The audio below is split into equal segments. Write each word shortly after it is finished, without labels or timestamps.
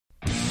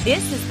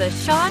This is the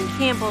Sean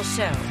Campbell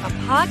Show, a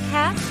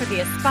podcast for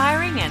the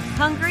aspiring and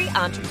hungry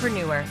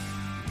entrepreneur.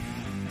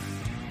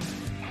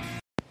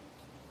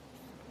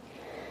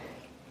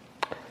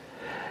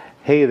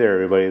 Hey there,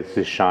 everybody. This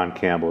is Sean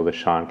Campbell, the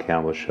Sean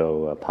Campbell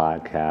Show, a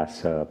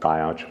podcast by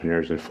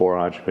entrepreneurs and for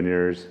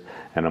entrepreneurs.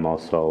 And I'm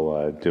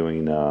also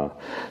doing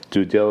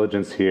due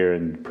diligence here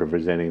and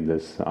presenting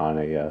this on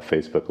a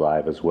Facebook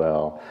Live as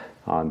well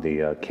on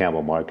the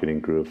Campbell Marketing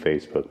Group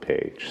Facebook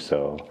page.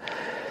 So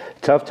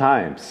tough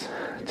times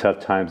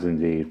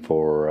indeed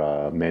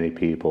for many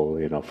people.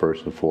 You know,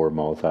 first and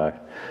foremost, I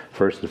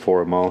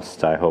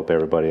hope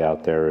everybody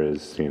out there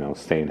is,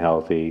 staying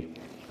healthy,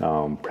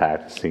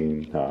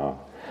 practicing,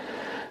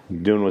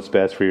 doing what's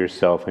best for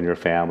yourself and your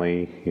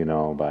family,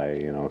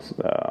 by,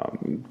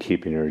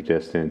 keeping your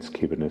distance,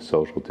 keeping a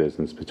social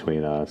distance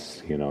between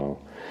us.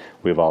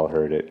 We've all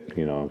heard it,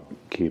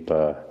 keep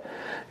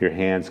your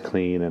hands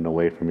clean and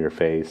away from your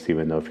face,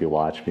 even though if you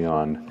watch me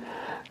I'm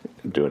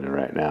doing it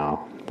right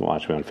now,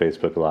 watch me on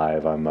Facebook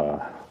Live, I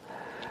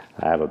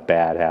have a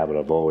bad habit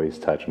of always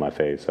touching my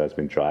face, so that's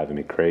been driving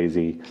me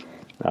crazy.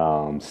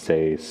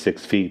 Stay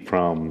 6 feet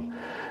from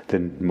the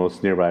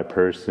most nearby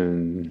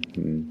person,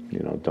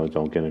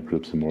 don't get in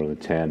groups of more than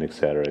 10, et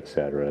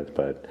cetera.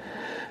 But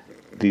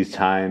these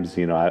times,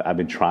 I've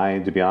been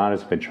trying, to be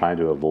honest,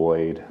 to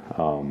avoid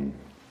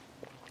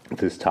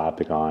this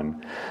topic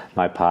on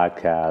my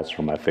podcast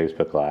or my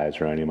Facebook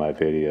Lives or any of my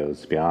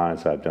videos. To be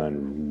honest, I've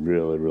done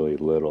really, really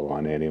little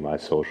on any of my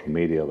social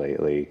media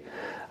lately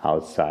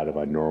outside of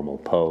my normal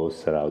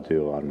posts that I'll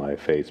do on my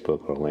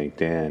Facebook or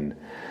LinkedIn.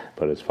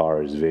 But as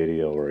far as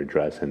video or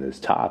addressing this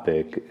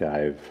topic,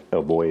 I've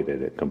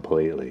avoided it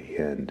completely.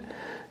 And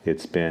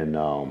it's been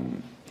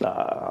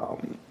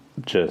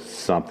just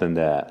something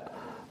that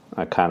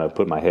I kind of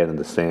put my head in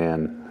the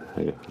sand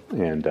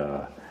and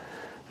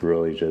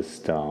really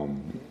just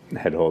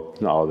had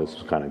hoped all this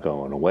was kind of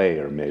going away,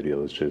 or maybe it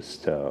was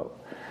just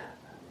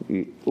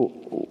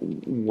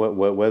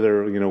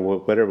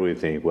whatever we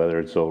think, whether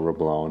it's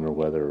overblown or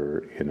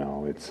whether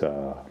it's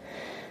a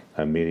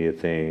media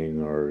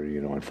thing, or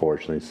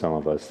unfortunately some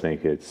of us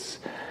think it's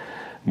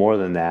more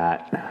than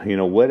that.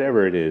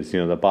 Whatever it is,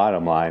 the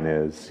bottom line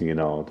is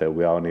that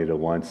we all need to,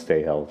 one,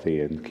 stay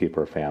healthy and keep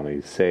our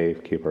families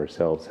safe, keep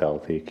ourselves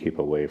healthy, keep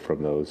away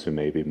from those who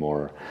may be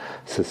more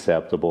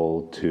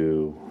susceptible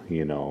to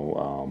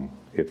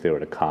if they were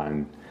to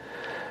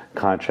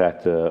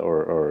contract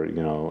or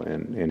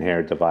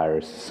inherit the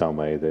virus some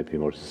way, they'd be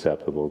more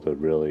susceptible to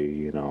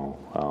really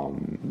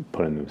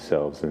putting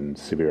themselves in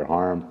severe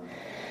harm.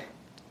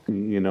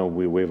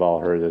 We've all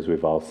heard this,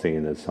 we've all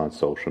seen this on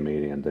social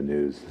media and the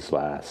news this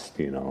last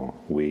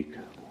week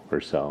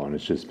or so, and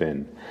it's just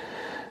been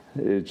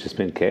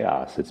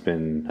chaos. It's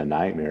been a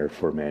nightmare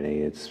for many.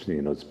 It's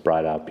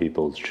brought out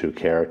people's true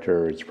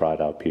character. It's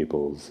brought out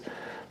people's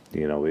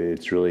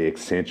it's really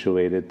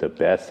accentuated the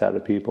best out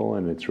of people,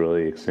 and it's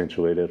really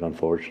accentuated,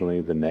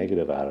 unfortunately, the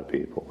negative out of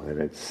people. And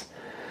it's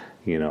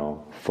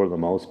for the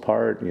most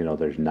part,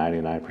 there's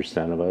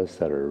 99% of us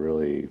that are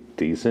really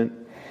decent.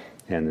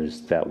 And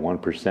there's that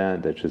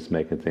 1% that's just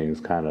making things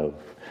kind of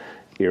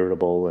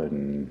irritable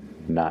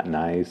and not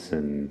nice.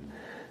 And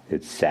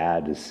it's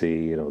sad to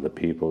see, the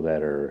people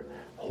that are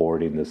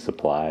hoarding the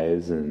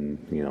supplies and,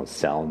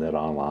 selling it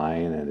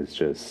online. And it's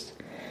just,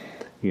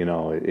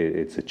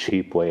 it's a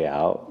cheap way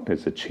out.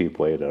 It's a cheap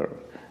way to,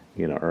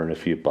 earn a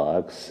few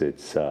bucks.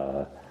 It's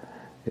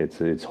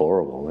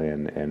horrible.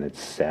 And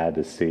it's sad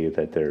to see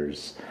that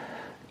there's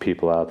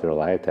people out there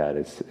like that.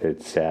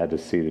 It's sad to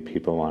see that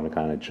people want to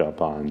kind of jump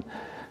on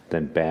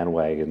then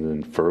bandwagons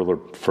and further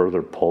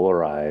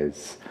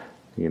polarize,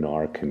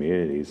 our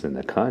communities in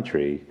the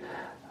country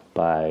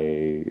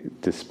by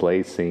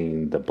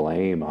displacing the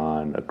blame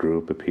on a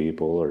group of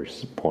people or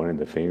pointing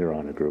the finger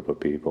on a group of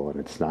people.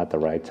 And it's not the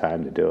right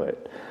time to do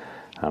it.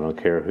 I don't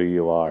care who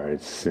you are.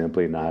 It's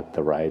simply not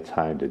the right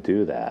time to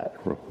do that.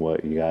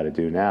 What you got to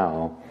do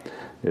now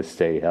is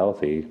stay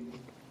healthy.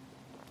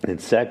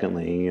 And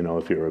secondly,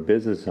 if you're a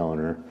business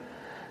owner,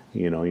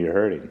 you're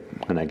hurting,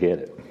 and I get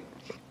it.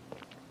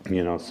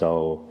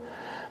 So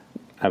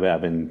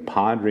I've been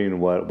pondering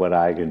what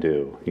I can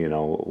do.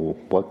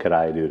 What could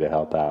I do to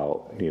help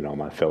out,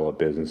 my fellow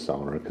business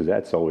owner? Because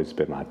that's always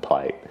been my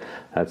plight.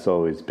 That's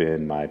always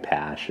been my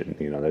passion.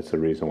 That's the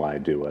reason why I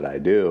do what I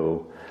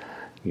do.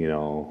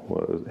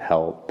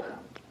 Help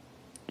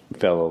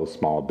fellow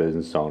small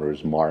business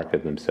owners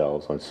market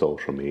themselves on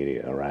social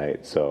media,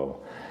 right? So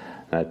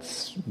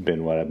that's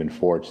been what I've been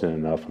fortunate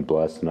enough and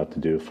blessed enough to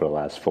do for the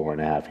last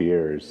 4.5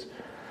 years.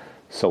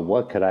 So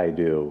what could I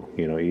do?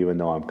 Even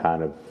though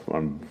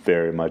I'm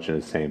very much in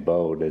the same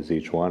boat as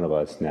each one of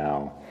us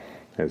now,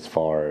 as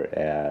far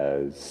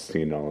as,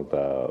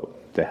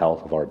 the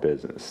health of our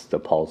business, the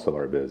pulse of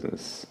our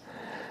business.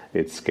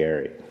 It's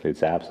scary.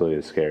 It's absolutely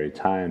a scary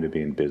time to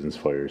be in business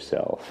for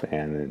yourself.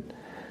 And,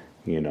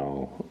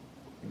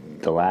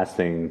 the last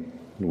thing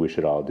we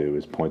should all do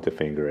is point the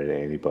finger at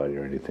anybody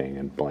or anything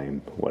and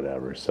blame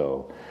whatever.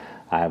 So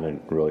I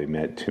haven't really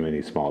met too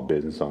many small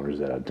business owners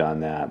that have done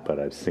that, but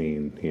I've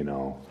seen,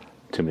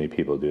 Too many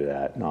people do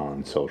that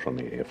on social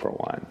media, for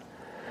one.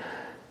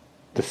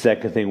 The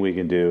second thing we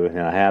can do, and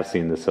I have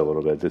seen this a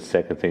little bit, the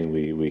second thing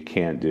we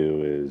can't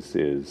do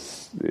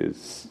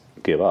is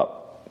give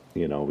up.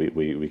 We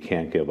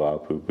can't give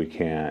up. We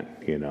can't,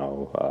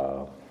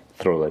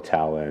 throw the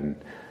towel in,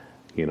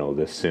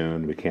 this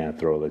soon. We can't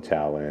throw the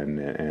towel in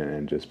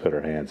and just put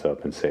our hands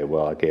up and say,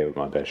 well, I gave it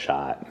my best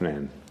shot.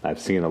 And I've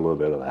seen a little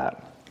bit of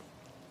that.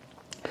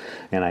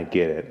 And I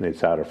get it.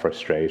 It's out of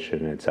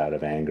frustration. It's out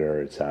of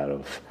anger. It's out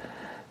of,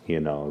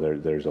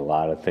 there's a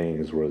lot of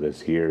things where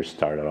this year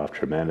started off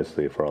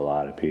tremendously for a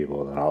lot of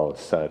people. And all of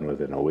a sudden,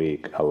 within a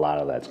week, a lot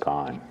of that's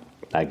gone.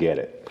 I get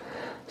it.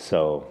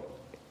 So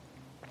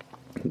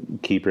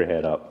keep your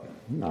head up.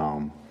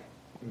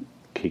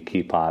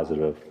 Keep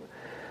positive.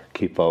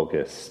 Keep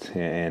focused.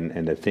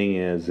 And the thing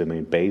is,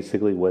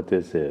 basically what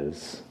this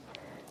is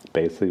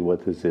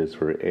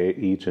for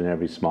each and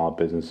every small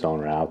business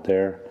owner out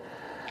there,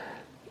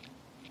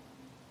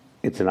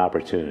 it's an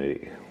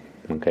opportunity.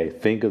 Okay,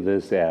 think of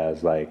this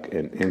as like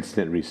an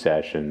instant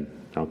recession.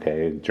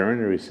 Okay, during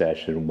a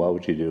recession, what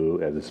would you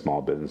do as a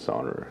small business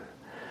owner?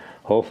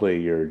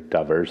 Hopefully, you're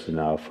diverse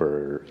enough,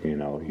 or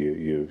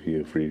you've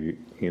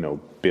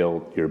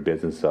built your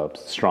business up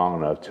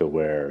strong enough to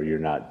where you're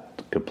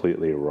not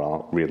completely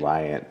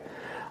reliant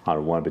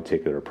on one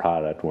particular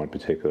product, one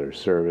particular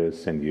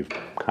service, and you've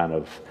kind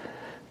of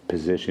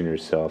positioned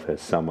yourself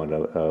as somewhat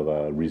of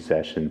a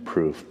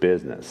recession-proof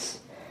business.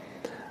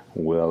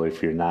 Well,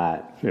 if you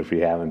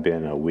haven't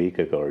been a week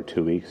ago or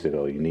 2 weeks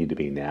ago, you need to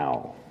be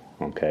now.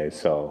 Okay,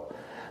 so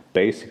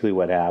basically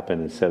what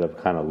happened, instead of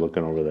kind of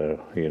looking over the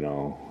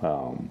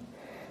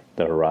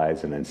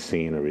horizon and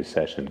seeing a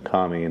recession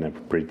coming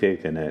and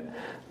predicting it,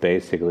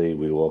 basically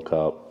we woke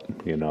up,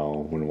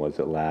 when was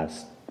it,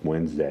 last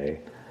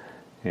Wednesday,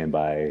 and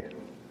by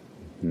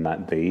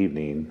not the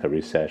evening, a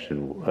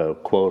recession, a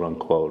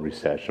quote-unquote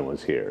recession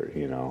was here.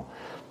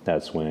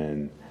 That's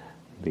when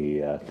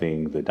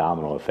the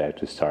domino effect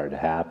just started to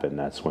happen.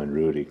 That's when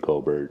Rudy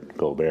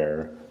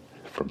Gobert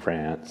from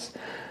France,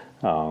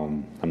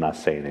 I'm not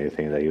saying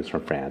anything that he was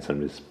from France,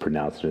 I'm just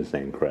pronouncing his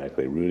name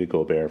correctly. Rudy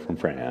Gobert from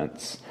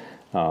France,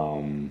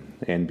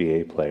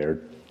 NBA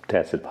player,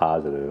 tested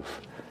positive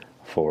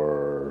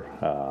for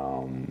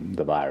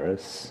the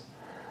virus.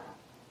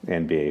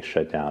 NBA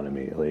shut down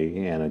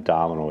immediately, and a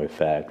domino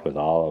effect with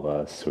all of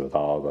us, with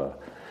all the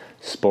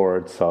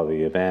sports, all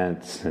the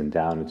events, and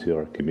down into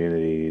our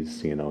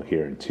communities.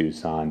 Here in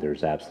Tucson,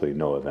 there's absolutely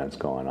no events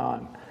going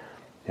on,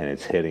 and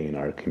it's hitting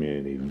our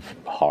community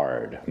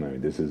hard.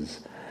 This is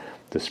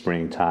the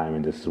springtime,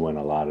 and this is when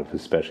a lot of,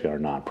 especially our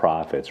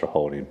nonprofits, are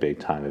holding big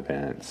time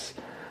events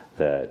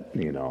that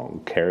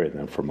carry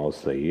them for most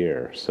of the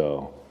year.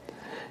 So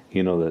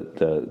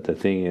the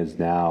thing is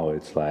now,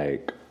 it's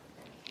like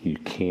you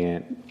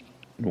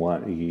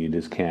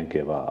just can't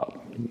give up.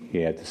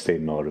 You have to stay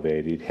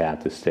motivated. You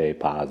have to stay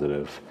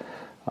positive.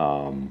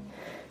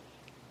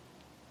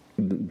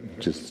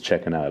 Just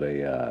checking out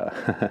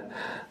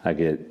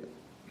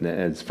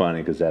it's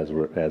funny because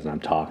as I'm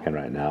talking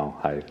right now,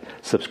 I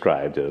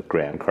subscribe to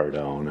Grant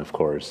Cardone. Of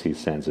course, he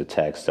sends a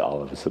text to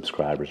all of his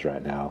subscribers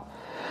right now.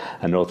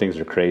 I know things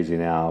are crazy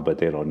now, but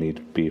they don't need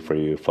to be for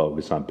you to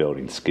focus on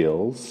building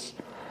skills.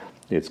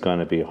 It's going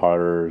to be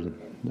harder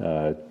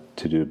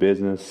to do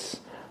business.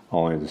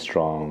 Only the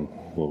strong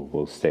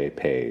will stay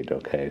paid.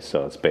 Okay,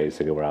 so it's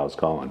basically where I was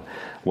going.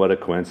 What a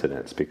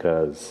coincidence,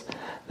 because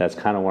that's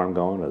kind of where I'm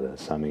going with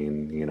this. I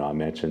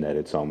mentioned that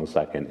it's almost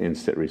like an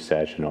instant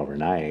recession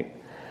overnight.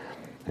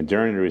 And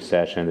during the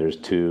recession, there's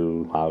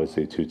two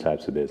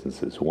types of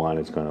businesses. One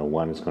is going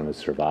to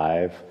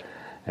survive,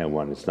 and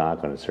one is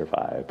not going to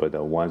survive. But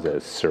the ones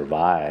that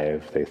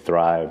survive, they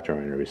thrive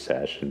during the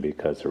recession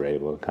because they're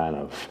able to kind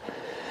of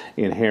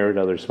inherit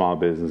other small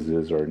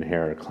businesses or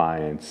inherit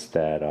clients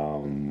that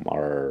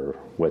are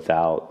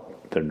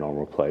without their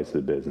normal place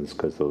of business,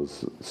 because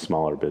those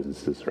smaller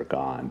businesses are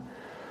gone.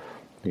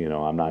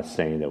 I'm not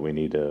saying that we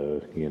need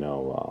to,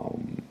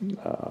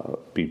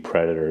 be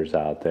predators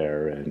out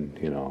there and,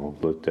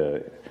 look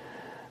to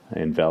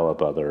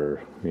envelop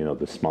other,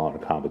 the smaller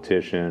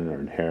competition, or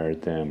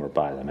inherit them or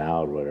buy them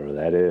out, or whatever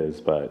that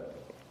is. But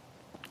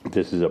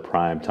this is a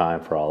prime time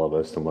for all of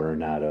us to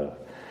learn how to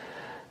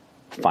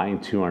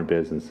fine-tune our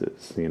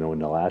businesses. When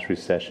the last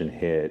recession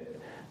hit,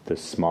 the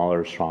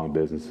smaller, strong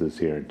businesses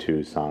here in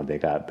Tucson, they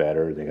got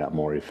better, they got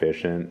more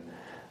efficient.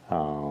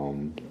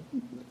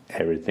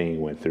 Everything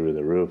went through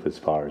the roof as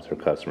far as their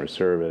customer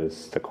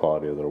service, the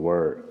quality of their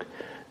work,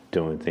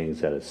 doing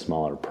things at a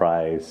smaller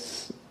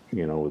price,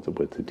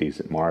 with the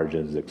decent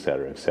margins, et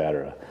cetera, et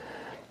cetera.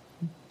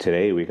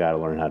 Today, we got to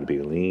learn how to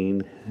be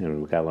lean,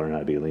 and we got to learn how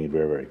to be lean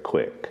very, very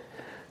quick.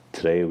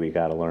 Today, we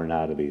got to learn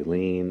how to be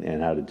lean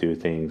and how to do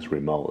things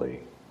remotely.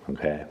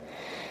 Okay,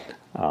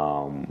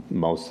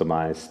 most of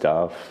my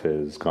stuff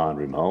has gone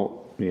remote.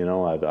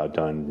 I've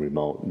done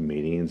remote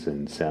meetings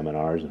and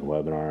seminars and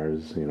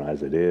webinars,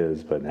 as it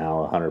is, but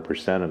now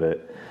 100% of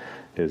it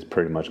is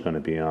pretty much going to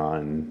be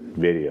on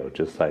video,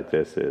 just like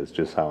this is,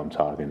 just how I'm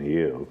talking to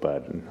you,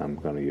 but I'm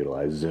going to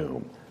utilize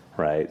Zoom,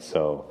 right?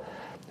 So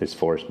It's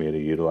forced me to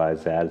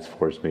utilize that. It's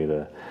forced me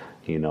to,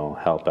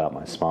 help out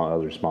my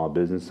other small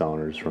business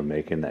owners from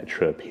making that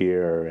trip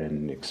here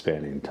and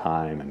expending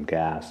time and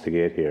gas to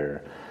get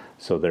here.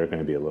 So they're going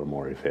to be a little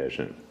more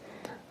efficient.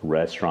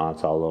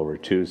 Restaurants all over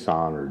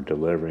Tucson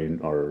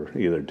are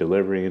either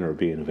delivering or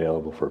being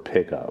available for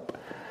pickup.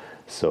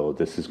 So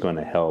this is going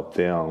to help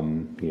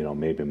them,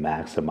 maybe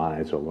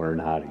maximize or learn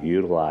how to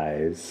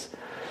utilize,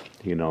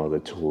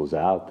 the tools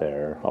out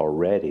there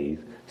already,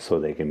 so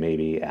they can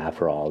maybe,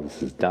 after all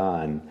this is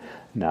done,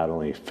 not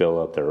only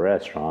fill up their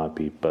restaurant,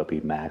 but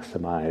be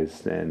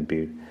maximized and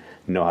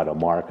know how to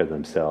market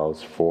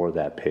themselves for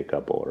that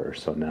pickup order.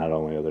 So not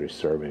only are they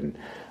serving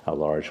a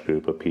large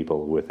group of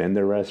people within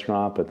their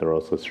restaurant, but they're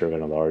also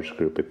serving a large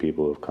group of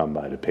people who've come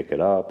by to pick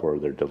it up, or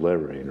they're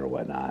delivering or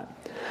whatnot.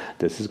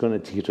 This is going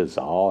to teach us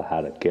all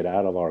how to get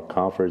out of our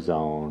comfort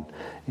zone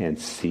and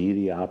see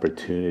the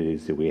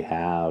opportunities that we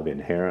have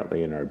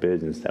inherently in our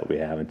business that we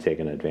haven't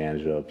taken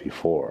advantage of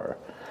before.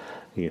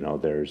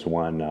 There's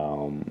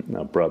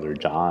one, Brother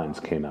John's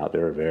came out. They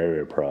were very,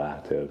 very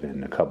proactive.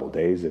 And a couple of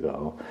days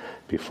ago,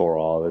 before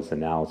all these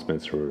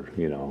announcements were,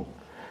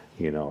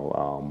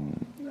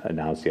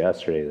 announced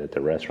yesterday that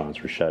the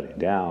restaurants were shutting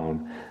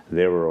down,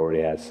 they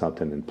already had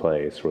something in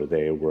place where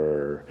they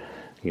were,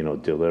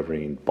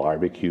 delivering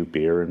barbecue,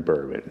 beer, and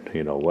bourbon.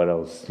 What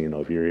else,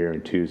 if you're here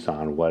in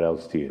Tucson, what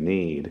else do you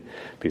need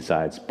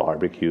besides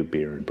barbecue,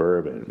 beer, and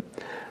bourbon?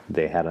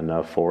 They had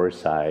enough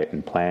foresight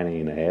and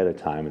planning ahead of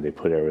time, and they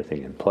put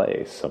everything in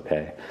place.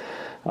 Okay.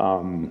 I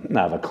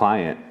have a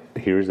client.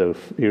 Here's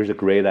a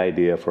great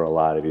idea for a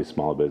lot of you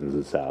small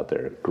businesses out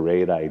there.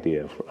 Great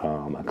idea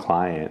for a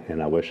client,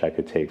 and I wish I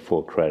could take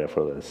full credit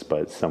for this,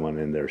 but someone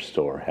in their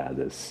store had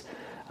this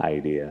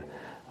idea.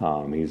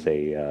 He's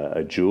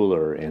a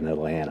jeweler in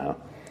Atlanta,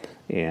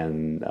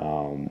 and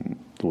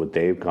what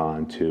they've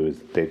gone to is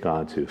they've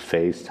gone to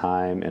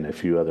FaceTime and a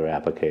few other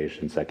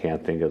applications. I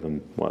can't think of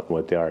them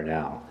what they are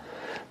now,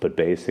 but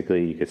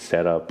basically you could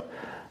set up,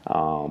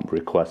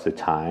 request a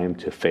time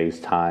to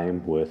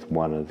FaceTime with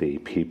one of the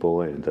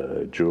people in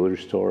the jewelry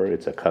store.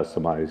 It's a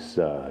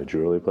customized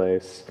jewelry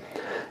place,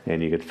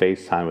 and you could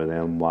FaceTime with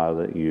them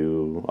while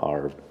you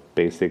are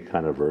basically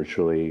kind of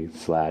virtually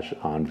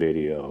 / on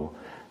video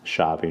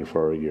shopping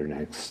for your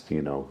next,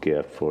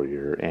 gift for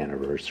your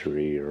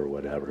anniversary or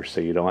whatever.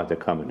 So you don't have to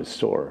come in the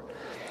store.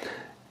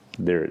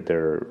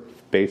 They're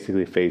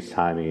basically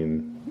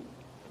FaceTiming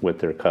with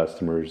their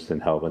customers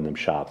and helping them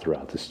shop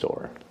throughout the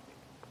store,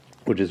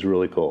 which is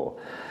really cool.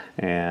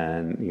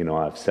 And,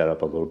 I've set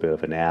up a little bit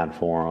of an ad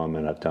for them,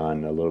 and I've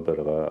done a little bit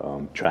of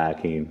a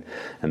tracking,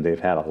 and they've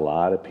had a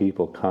lot of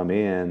people come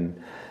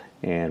in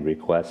and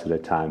requested a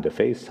time to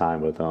FaceTime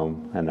with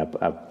them, and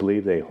I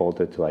believe they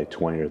hold it to like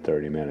 20 or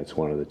 30 minutes,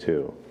 one of the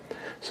two.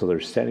 So they're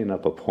setting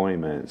up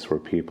appointments where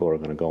people are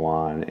going to go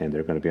on, and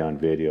they're going to be on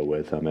video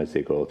with them as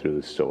they go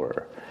through the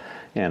store.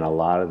 And a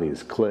lot of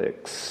these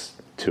clicks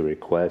to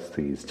request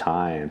these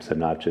times have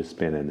not just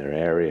been in their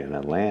area in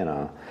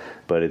Atlanta,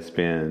 but it's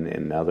been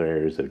in other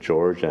areas of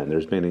Georgia, and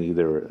there's been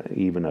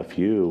even a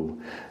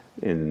few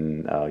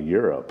in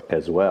Europe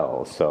as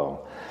well.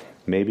 So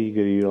maybe you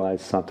could utilize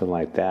something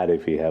like that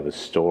if you have a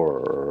store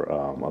or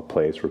a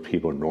place where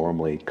people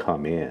normally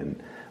come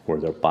in, where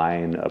they're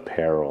buying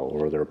apparel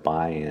or they're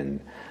buying,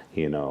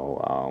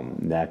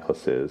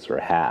 necklaces or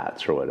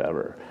hats or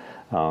whatever.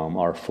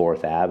 Our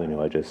 4th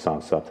Avenue, I just saw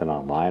something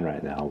online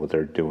right now where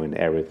they're doing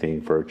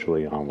everything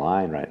virtually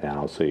online right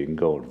now, so you can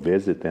go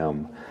visit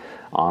them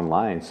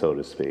online, so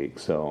to speak.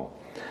 So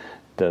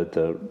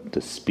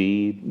the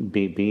speed,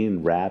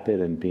 being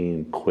rapid and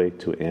being quick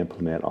to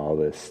implement all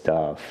this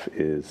stuff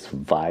is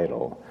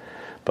vital.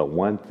 But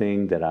one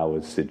thing that I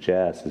would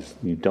suggest is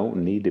you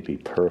don't need to be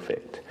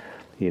perfect.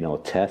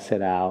 Test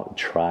it out,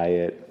 try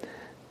it.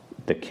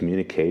 The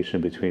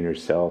communication between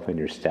yourself and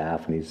your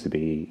staff needs to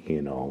be,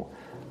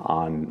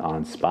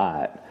 on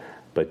spot.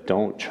 But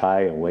don't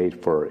try and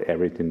wait for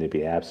everything to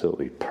be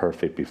absolutely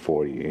perfect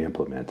before you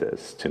implement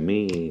this. To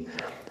me,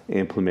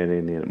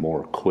 implementing it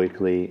more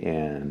quickly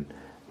and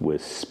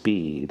with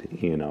speed,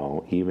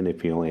 even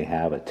if you only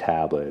have a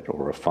tablet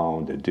or a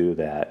phone to do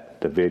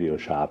that, the video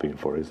shopping,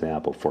 for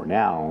example, for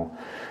now,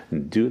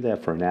 do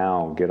that for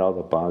now, get all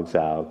the bugs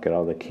out, get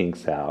all the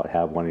kinks out,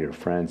 have one of your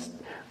friends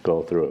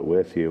go through it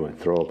with you and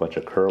throw a bunch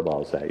of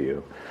curveballs at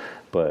you.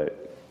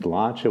 But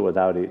launch it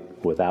without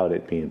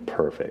it being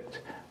perfect.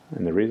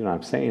 And the reason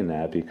I'm saying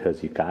that,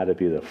 because you got to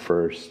be the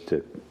first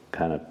to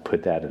kind of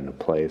put that into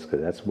place,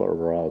 because that's what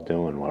we're all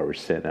doing while we're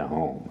sitting at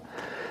home.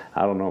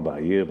 I don't know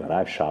about you, but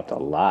I've shopped a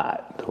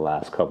lot the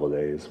last couple of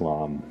days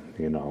while I'm,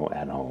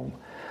 at home.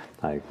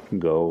 I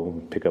go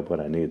pick up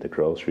what I need at the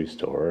grocery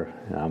store,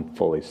 and I'm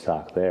fully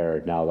stocked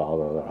there. Now all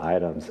the other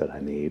items that I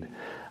need,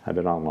 I've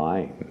been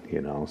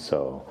online,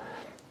 so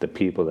the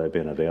people that have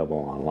been available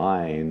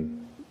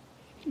online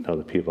are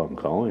the people I'm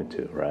going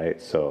to,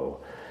 right? So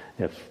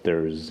if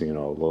there's, a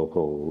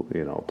local,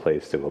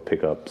 place to go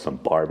pick up some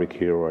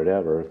barbecue or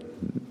whatever,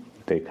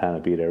 they kind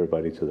of beat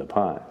everybody to the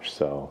punch.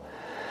 So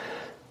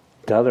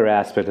The other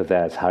aspect of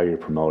that is how you're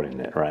promoting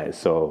it, right?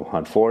 So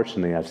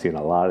unfortunately, I've seen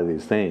a lot of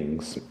these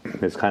things.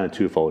 It's kind of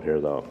twofold here,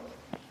 though.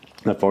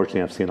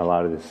 Unfortunately, I've seen a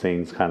lot of these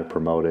things kind of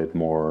promoted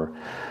more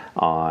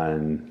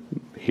on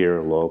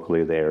here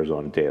locally, the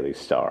Arizona Daily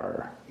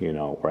Star,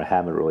 where I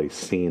haven't really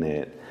seen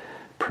it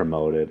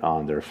promoted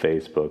on their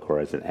Facebook or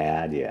as an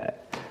ad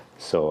yet.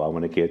 So I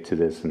want to get to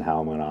this and how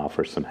I'm going to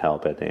offer some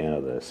help at the end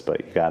of this.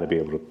 But you got to be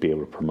able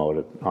to promote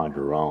it on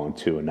your own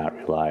too, and not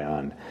rely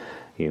on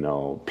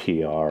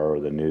PR or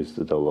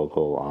the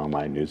local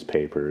online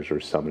newspapers or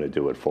someone to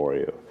do it for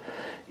you.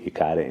 You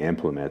got to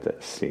implement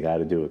this. You got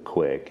to do it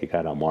quick. You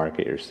got to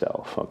market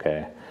yourself,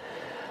 okay?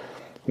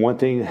 One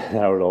thing that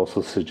I would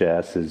also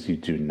suggest is you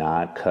do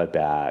not cut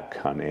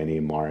back on any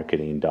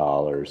marketing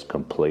dollars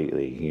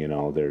completely.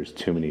 There's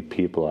too many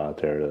people out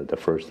there that the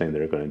first thing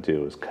they're going to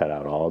do is cut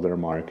out all their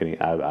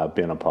marketing. I've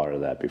been a part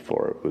of that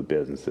before with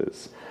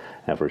businesses.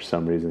 And for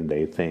some reason,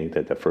 they think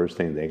that the first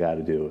thing they got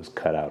to do is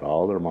cut out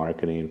all their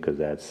marketing, because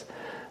that's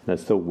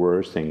the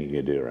worst thing you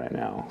can do right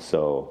now.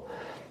 So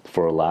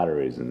for a lot of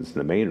reasons.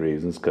 The main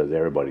reason is because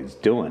everybody's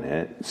doing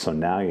it. So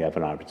now you have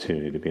an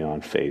opportunity to be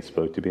on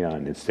Facebook, to be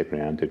on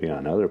Instagram, to be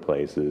on other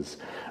places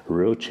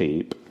real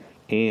cheap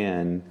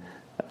and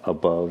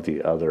above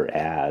the other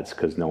ads,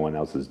 because no one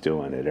else is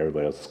doing it.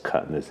 Everybody else is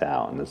cutting this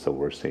out, and that's the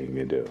worst thing you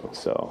can do.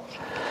 So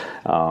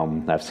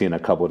I've seen a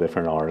couple of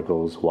different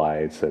articles why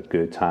it's a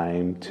good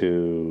time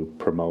to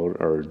promote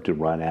or to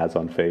run ads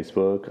on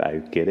Facebook. I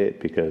get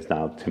it, because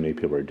now too many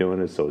people are doing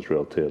it, so it's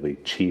relatively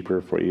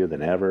cheaper for you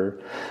than ever.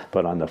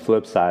 But on the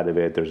flip side of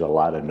it, there's a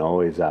lot of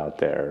noise out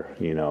there,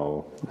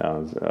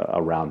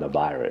 around the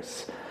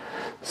virus.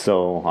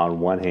 So on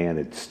one hand,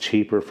 it's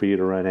cheaper for you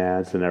to run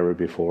ads than ever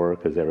before,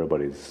 because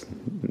everybody's,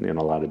 a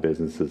lot of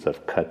businesses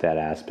have cut that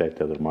aspect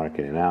of their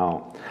marketing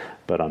out.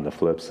 But on the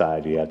flip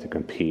side, you have to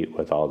compete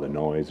with all the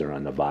noise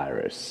around the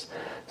virus.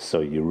 So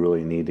you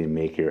really need to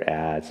make your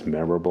ads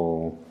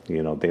memorable.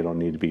 They don't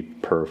need to be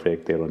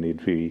perfect. They don't need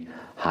to be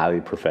highly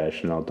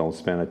professional. Don't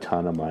spend a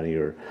ton of money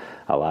or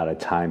a lot of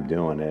time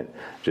doing it.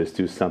 Just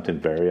do something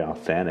very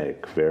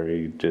authentic,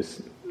 very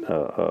just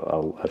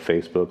a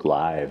Facebook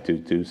Live.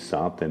 Do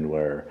something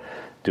where,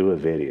 do a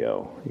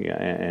video. Yeah,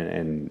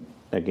 and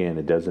again,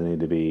 it doesn't need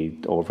to be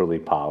overly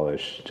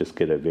polished. Just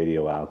get a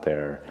video out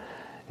there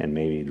and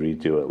maybe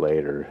redo it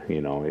later,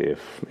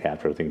 if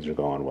after things are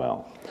going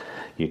well.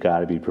 You got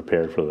to be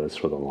prepared for this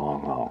for the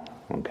long haul,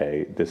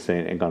 okay? This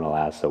ain't going to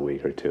last a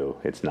week or two.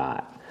 It's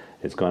not.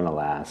 It's going to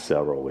last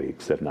several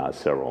weeks, if not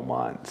several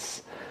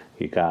months.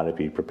 You got to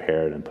be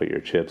prepared and put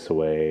your chips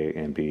away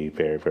and be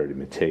very, very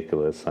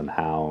meticulous on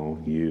how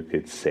you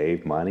could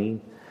save money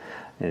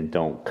and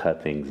don't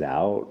cut things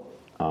out.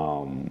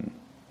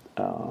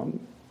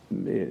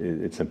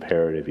 It's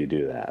imperative you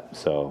do that.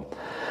 So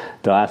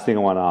the last thing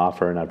I want to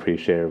offer, and I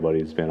appreciate everybody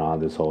who's been on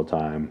this whole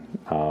time,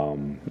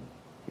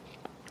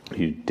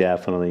 you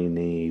definitely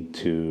need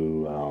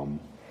to,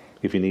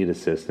 if you need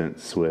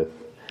assistance with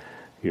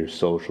your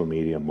social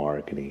media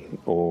marketing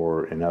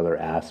or in other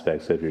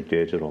aspects of your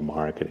digital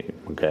marketing,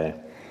 okay?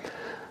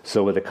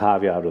 So with the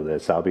caveat of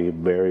this, I'll be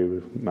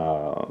very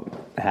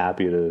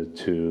happy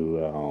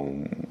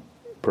to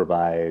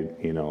provide,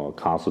 a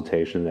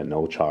consultation at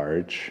no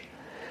charge.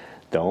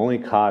 The only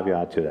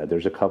caveat to that,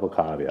 there's a couple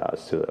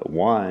caveats to it.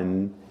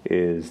 One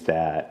is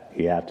that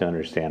you have to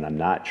understand I'm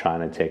not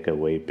trying to take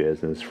away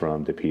business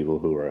from the people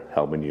who are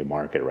helping you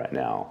market right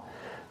now.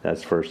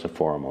 That's first and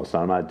foremost.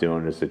 I'm not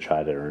doing this to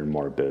try to earn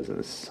more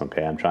business,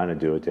 okay? I'm trying to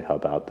do it to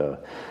help out the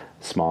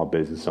small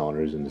business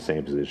owners in the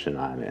same position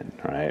I'm in,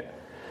 right?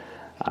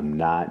 I'm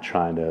not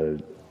trying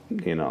to,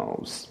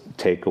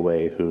 take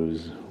away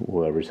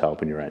whoever's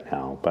helping you right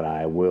now, but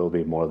I will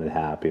be more than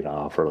happy to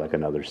offer like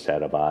another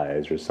set of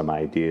eyes or some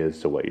ideas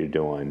to what you're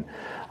doing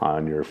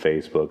on your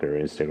Facebook or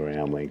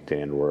Instagram,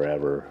 LinkedIn,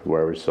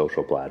 wherever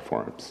social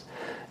platforms.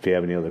 If you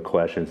have any other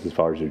questions as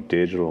far as your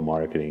digital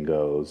marketing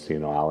goes,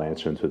 I'll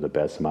answer them to the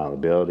best of my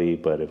ability.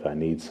 But if I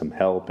need some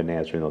help in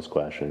answering those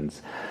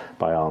questions,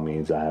 by all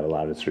means, I have a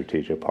lot of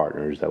strategic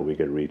partners that we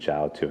could reach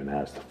out to and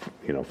ask,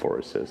 for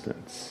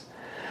assistance.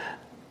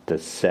 The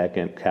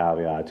second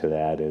caveat to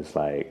that is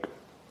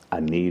I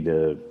need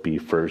to be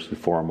first and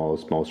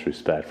foremost most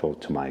respectful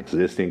to my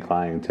existing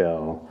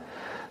clientele.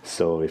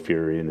 So if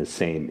you're in the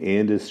same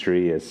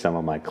industry as some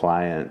of my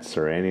clients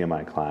or any of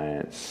my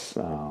clients,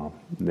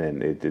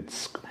 then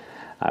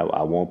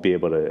I won't be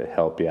able to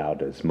help you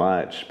out as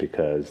much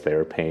because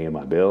they're paying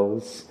my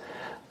bills,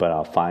 but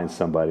I'll find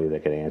somebody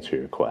that can answer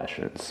your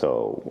questions.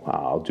 So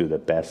I'll do the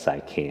best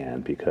I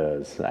can,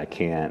 because I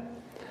can't,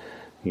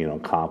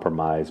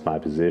 compromise my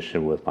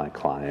position with my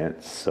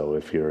clients. So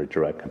if you're a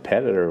direct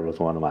competitor with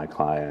one of my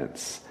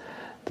clients,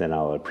 then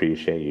I'll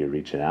appreciate you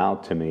reaching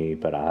out to me,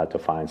 but I'll have to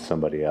find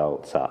somebody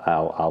else.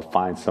 I'll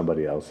find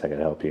somebody else that can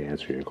help you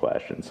answer your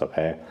questions,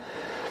 okay?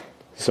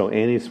 So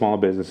any small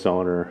business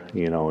owner,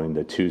 in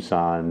the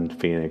Tucson,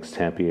 Phoenix,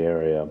 Tempe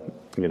area,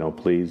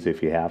 please,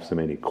 if you have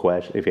any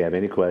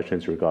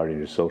questions regarding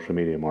your social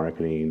media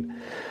marketing,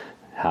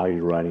 how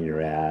you're running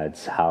your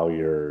ads, how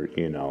your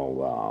day-to-day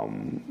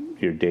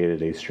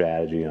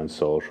strategy on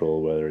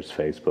social, whether it's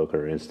Facebook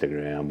or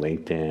Instagram,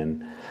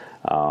 LinkedIn,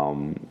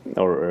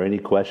 or any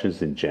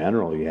questions in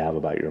general you have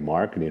about your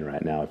marketing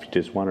right now. If you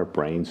just want to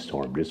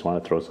brainstorm, just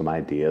want to throw some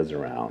ideas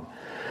around,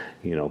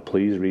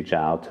 please reach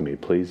out to me.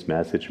 Please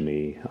message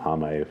me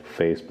on my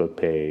Facebook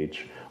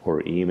page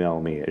or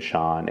email me at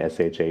Shawn,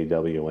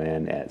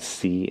 SHAWN, at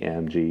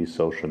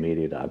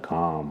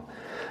cmgsocialmedia.com.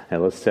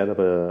 And let's set up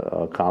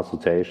a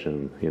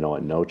consultation,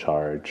 at no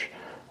charge.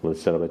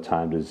 Let's set up a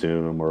time to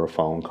Zoom or a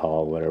phone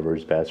call, whatever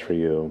is best for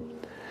you.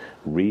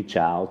 Reach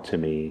out to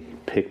me,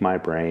 pick my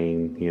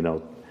brain,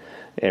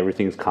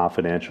 everything's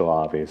confidential,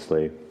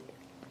 obviously.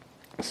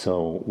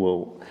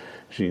 So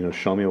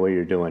show me what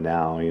you're doing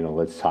now.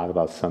 Let's talk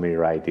about some of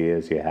your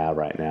ideas you have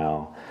right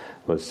now.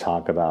 Let's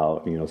talk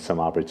about,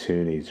 some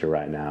opportunities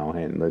right now,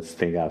 and let's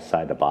think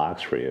outside the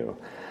box for you.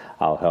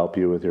 I'll help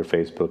you with your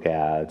Facebook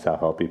ads. I'll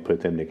help you put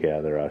them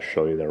together. I'll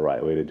show you the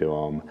right way to do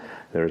them.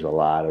 There's a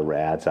lot of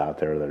ads out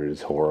there that are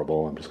just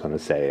horrible. I'm just going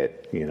to say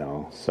it,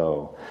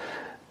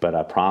 But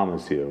I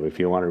promise you, if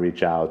you want to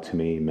reach out to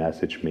me,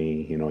 message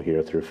me,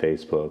 here through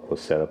Facebook, we'll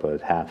set up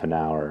a half an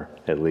hour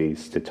at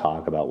least to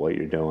talk about what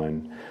you're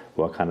doing,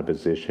 what kind of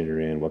position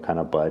you're in, what kind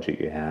of budget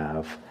you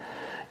have,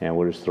 and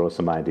we'll just throw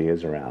some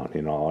ideas around.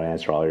 I'll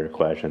answer all your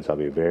questions. I'll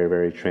be very,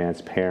 very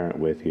transparent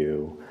with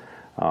you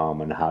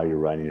on how you're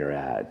running your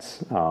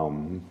ads.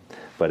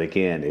 But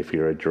again, if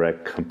you're a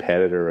direct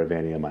competitor of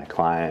any of my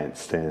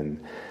clients,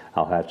 then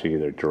I'll have to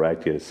either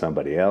direct you to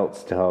somebody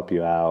else to help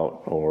you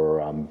out,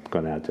 or I'm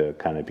going to have to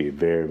kind of be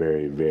very,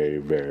 very, very,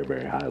 very,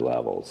 very high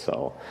level.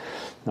 So,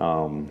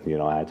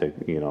 I have to,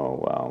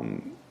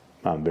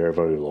 I'm very,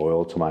 very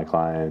loyal to my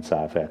clients.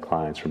 I've had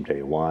clients from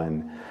day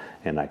one,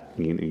 and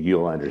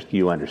you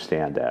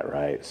understand that,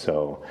 right?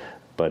 So,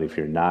 but if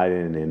you're not in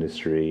an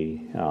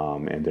industry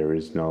and there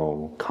is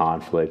no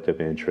conflict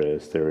of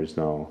interest, there is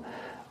no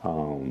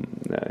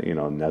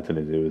nothing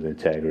to do with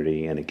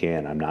integrity. And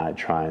again, I'm not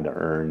trying to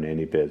earn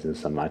any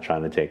business. I'm not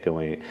trying to take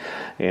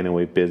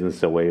any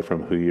business away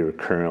from who you're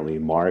currently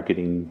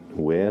marketing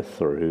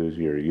with or who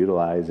you're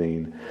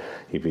utilizing.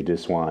 If you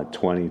just want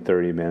 20,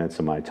 30 minutes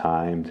of my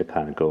time to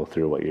kind of go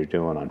through what you're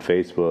doing on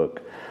Facebook,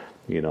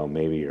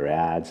 maybe your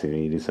ads, you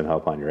need some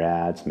help on your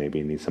ads, maybe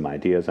you need some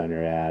ideas on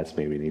your ads,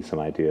 maybe you need some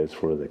ideas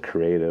for the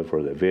creative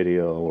or the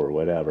video or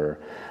whatever,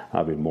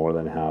 I'll be more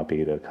than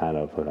happy to kind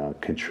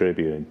of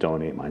contribute and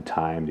donate my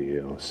time to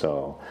you.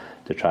 So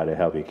to try to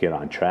help you get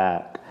on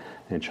track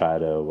and try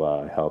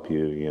to help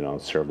you,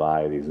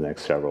 survive these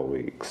next several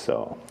weeks.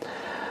 So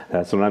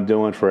that's what I'm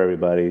doing for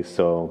everybody.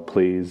 So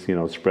please,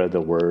 spread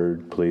the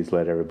word. Please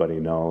let everybody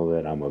know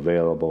that I'm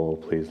available.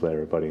 Please let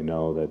everybody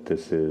know that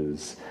this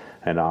is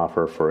an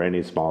offer for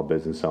any small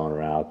business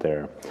owner out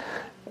there,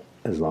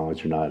 as long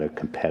as you're not a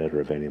competitor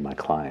of any of my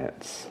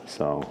clients.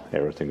 So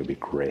everything will be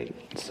great.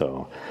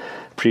 So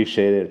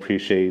appreciate it.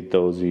 Appreciate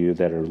those of you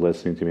that are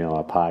listening to me on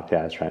my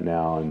podcast right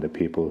now, and the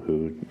people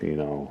who,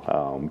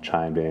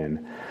 chimed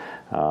in.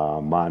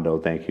 Mondo,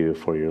 thank you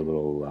for your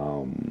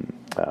little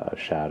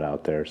shout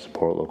out there.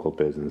 Support local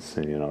business,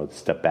 and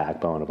it's the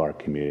backbone of our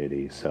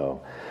community. So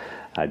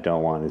I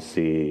don't want to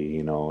see,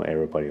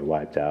 everybody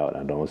wiped out.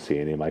 I don't want to see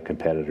any of my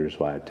competitors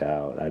wiped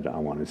out. I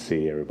want to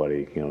see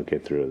everybody,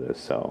 get through this.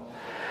 So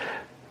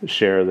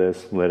share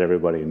this, let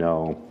everybody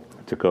know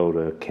to go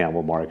to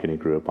Campbell Marketing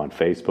Group on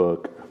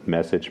Facebook,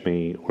 message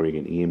me, or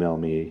you can email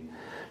me,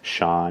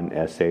 Shawn,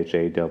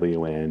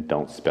 SHAWN,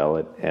 don't spell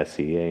it,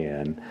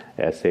 SEAN,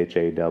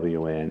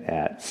 SHAWN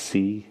at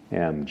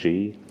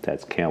CMG,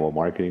 that's Campbell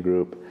Marketing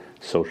Group,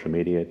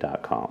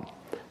 socialmedia.com.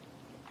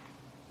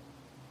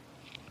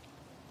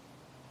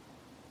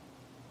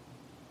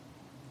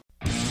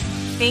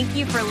 Thank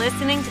you for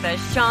listening to The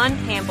Shawn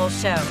Campbell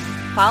Show.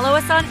 Follow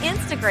us on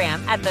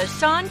Instagram at The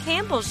Shawn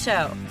Campbell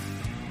Show.